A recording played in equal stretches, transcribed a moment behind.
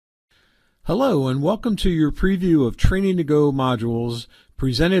Hello and welcome to your preview of Training to Go modules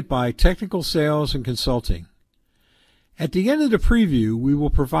presented by Technical Sales and Consulting. At the end of the preview, we will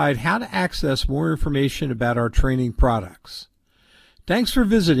provide how to access more information about our training products. Thanks for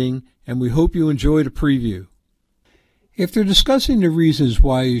visiting, and we hope you enjoy the preview. After discussing the reasons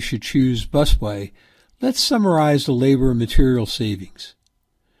why you should choose Busway, let's summarize the labor and material savings.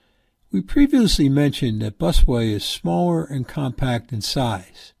 We previously mentioned that Busway is smaller and compact in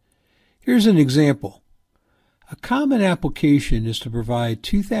size. Here's an example. A common application is to provide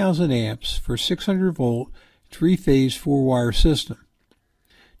 2,000 amps for 600 volt, 3-phase 4-wire system.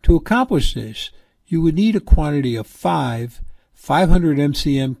 To accomplish this, you would need a quantity of 5 500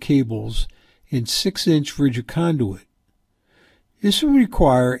 MCM cables in 6-inch rigid conduit. This would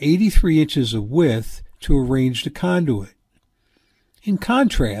require 83 inches of width to arrange the conduit. In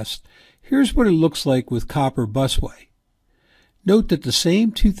contrast, here's what it looks like with copper busway. Note that the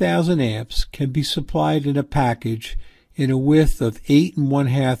same 2,000 amps can be supplied in a package in a width of 8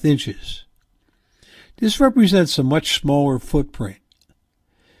 1/2 inches. This represents a much smaller footprint.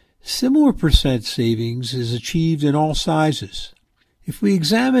 Similar percent savings is achieved in all sizes. If we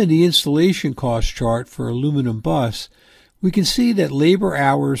examine the installation cost chart for aluminum bus, we can see that labor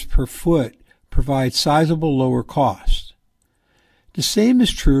hours per foot provide sizable lower cost. The same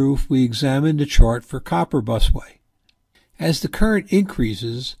is true if we examine the chart for copper busway. As the current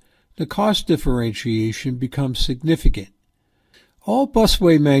increases, the cost differentiation becomes significant. All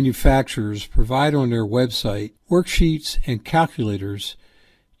busway manufacturers provide on their website worksheets and calculators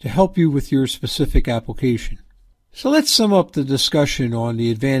to help you with your specific application. So let's sum up the discussion on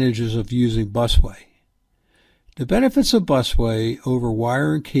the advantages of using busway. The benefits of busway over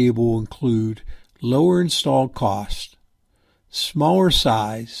wire and cable include lower installed cost, smaller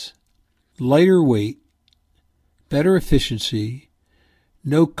size, lighter weight, better efficiency,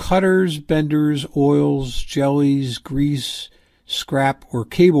 no cutters, benders, oils, jellies, grease, scrap, or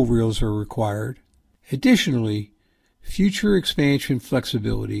cable reels are required. Additionally, future expansion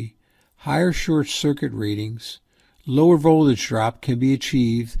flexibility, higher short circuit ratings, lower voltage drop can be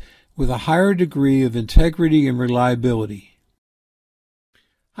achieved with a higher degree of integrity and reliability.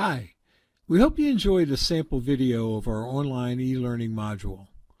 Hi, we hope you enjoyed the sample video of our online e-learning module.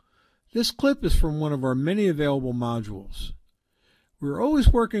 This clip is from one of our many available modules. We're always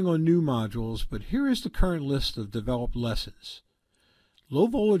working on new modules, but here is the current list of developed lessons. Low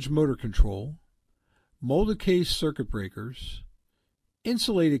voltage motor control, molded case circuit breakers,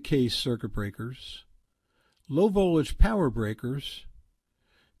 insulated case circuit breakers, low voltage power breakers,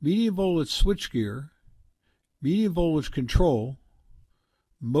 medium voltage switchgear, medium voltage control,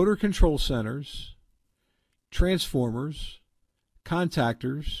 motor control centers, transformers,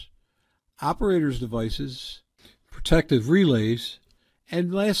 contactors, operators' devices, protective relays,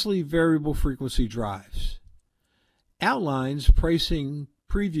 and lastly, variable frequency drives. Outlines, pricing,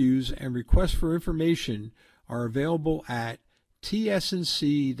 previews, and requests for information are available at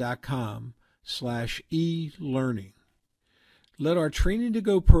tsnc.com/e-learning. Let our Training to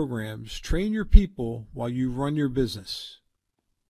Go programs train your people while you run your business.